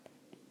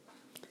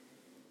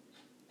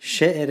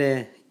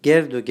شعر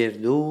گرد و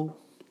گردو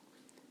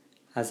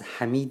از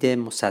حمید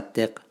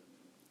مصدق.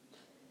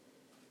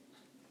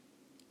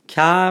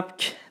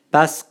 کبک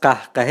بس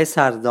قهقهه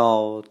سر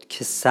داد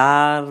که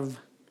سرو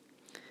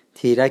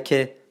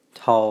تیرک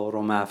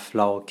طارم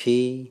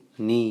افلاکی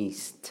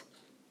نیست.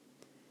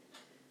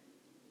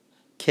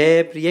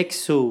 کبر یک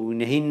سو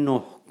نهی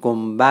 9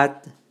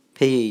 گنبد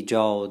پی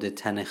ایجاد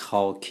تن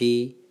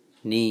خاکی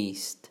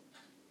نیست.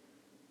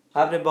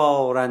 ابر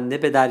بارنده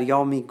به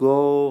دریا می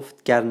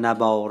گفت گر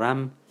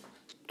نبارم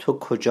تو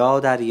کجا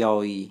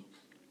دریایی.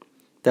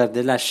 در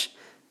دلش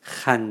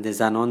خنده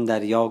زنان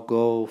دریا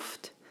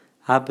گفت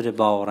ابر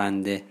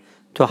بارنده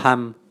تو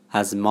هم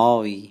از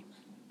مایی.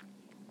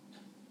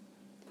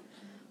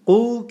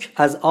 غوک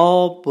از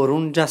آب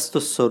برون جست و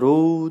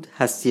سرود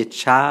هستی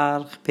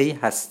چرخ پی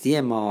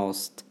هستی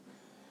ماست.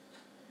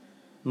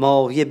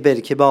 ماهی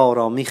برکه به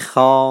آرامی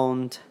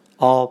خواند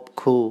آب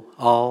کو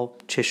آب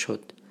چه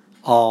شد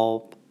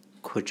آب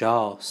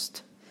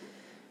کجاست.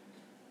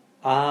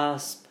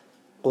 اسب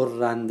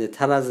غرنده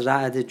تر از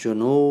رعد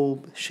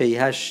جنوب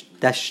شیهش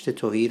دشت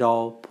تهی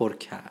را پر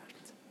کرد.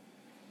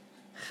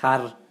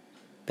 خر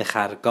به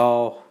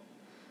خرگاه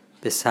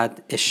به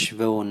 100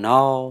 عشوه و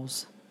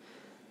ناز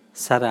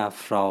سر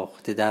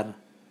افراخته در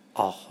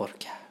آخور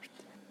کرد.